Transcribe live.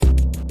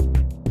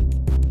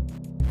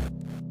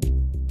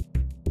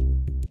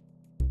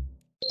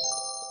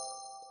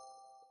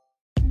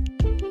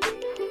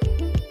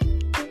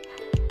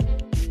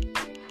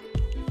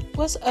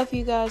What's up,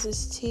 you guys?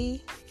 It's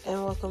T,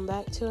 and welcome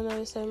back to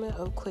another segment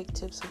of Quick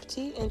Tips with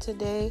T. And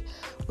today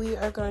we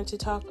are going to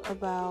talk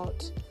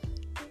about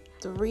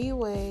 3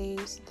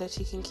 ways that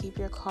you can keep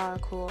your car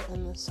cool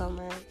in the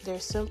summer. They're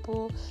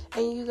simple,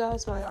 and you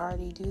guys might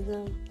already do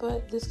them,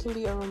 but this can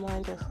be a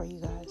reminder for you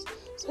guys.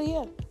 So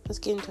yeah, let's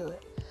get into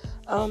it.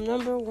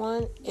 Number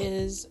 1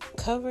 is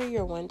cover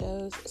your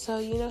windows. So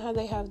you know how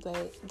they have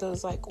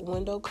those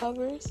window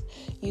covers?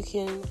 You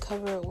can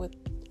cover it with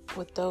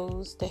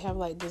those. They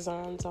have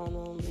designs on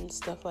them and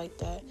stuff like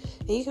that,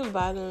 and you can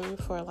buy them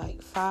for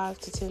 $5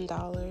 to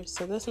 $10,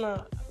 so that's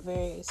not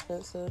very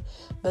expensive,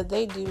 but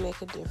they do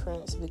make a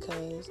difference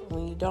because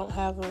when you don't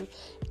have them,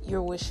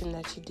 you're wishing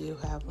that you do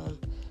have them.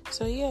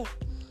 So yeah.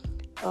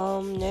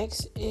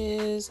 Next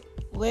is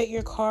let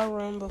your car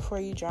run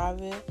before you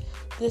drive it.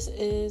 This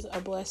is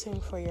a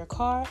blessing for your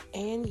car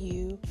and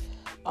you.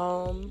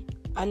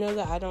 I know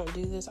that I don't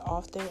do this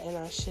often, and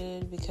I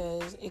should,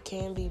 because it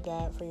can be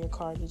bad for your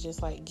car to just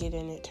get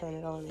in it, turn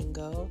it on, and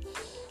go.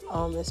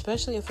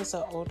 Especially if it's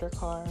an older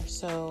car.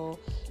 So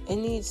it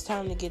needs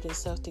time to get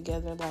itself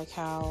together, like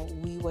how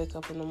we wake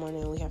up in the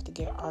morning and we have to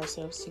get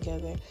ourselves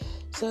together.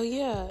 So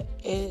yeah,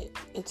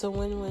 it's a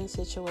win-win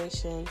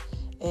situation,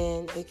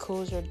 and it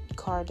cools your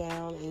car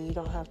down, and you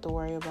don't have to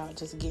worry about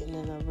just getting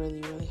in a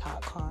really, really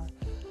hot car.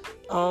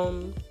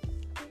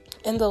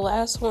 And the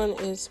last one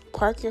is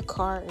park your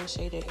car in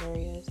shaded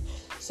areas.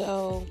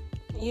 So,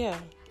 yeah,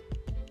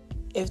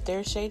 if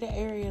there's shaded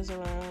areas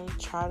around,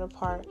 try to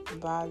park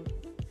by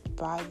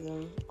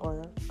them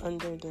or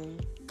under them.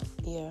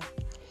 Yeah,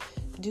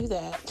 do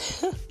that.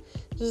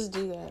 Just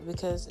do that,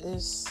 because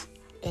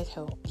it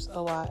helps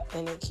a lot,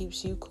 and it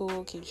keeps you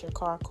cool, keeps your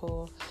car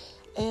cool,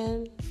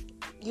 and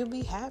you'll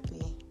be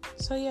happy.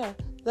 So, yeah,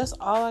 that's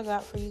all I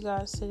got for you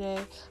guys today.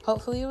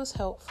 Hopefully it was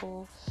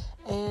helpful.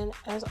 And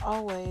as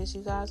always,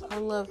 you guys are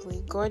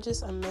lovely,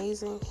 gorgeous,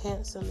 amazing,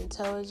 handsome,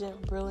 intelligent,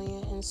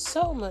 brilliant, and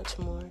so much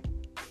more.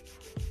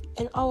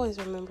 And always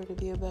remember to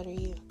be a better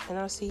you. And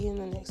I'll see you in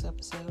the next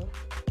episode.